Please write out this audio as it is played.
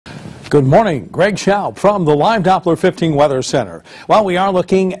Good morning. Greg Schaub from the Live Doppler 15 Weather Center. Well, we are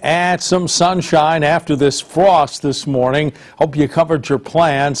looking at some sunshine after this frost this morning. Hope you covered your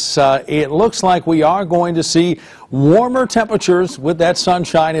plants. It looks like we are going to see warmer temperatures with that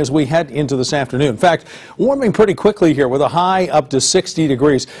sunshine as we head into this afternoon. In fact, warming pretty quickly here with a high up to 60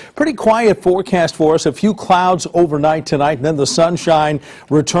 degrees. Pretty quiet forecast for us. A few clouds overnight tonight, and then the sunshine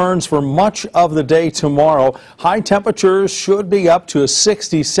returns for much of the day tomorrow. High temperatures should be up to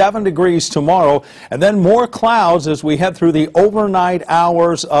 67 degrees tomorrow, and then more clouds as we head through the overnight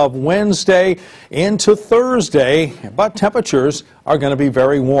hours of Wednesday into Thursday, but temperatures are going to be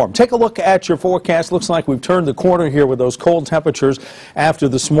very warm. Take a look at your forecast. Looks like we've turned the corner here with those cold temperatures after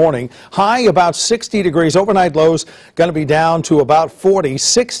this morning. High about 60 degrees. Overnight lows going to be down to about 40.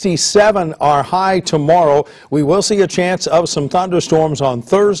 67 are high tomorrow. We will see a chance of some thunderstorms on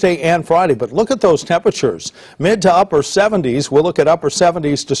Thursday and Friday, but look at those temperatures. Mid to upper 70s. We'll look at upper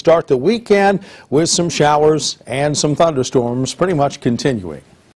 70s to start the weekend with some showers and some thunderstorms pretty much continuing.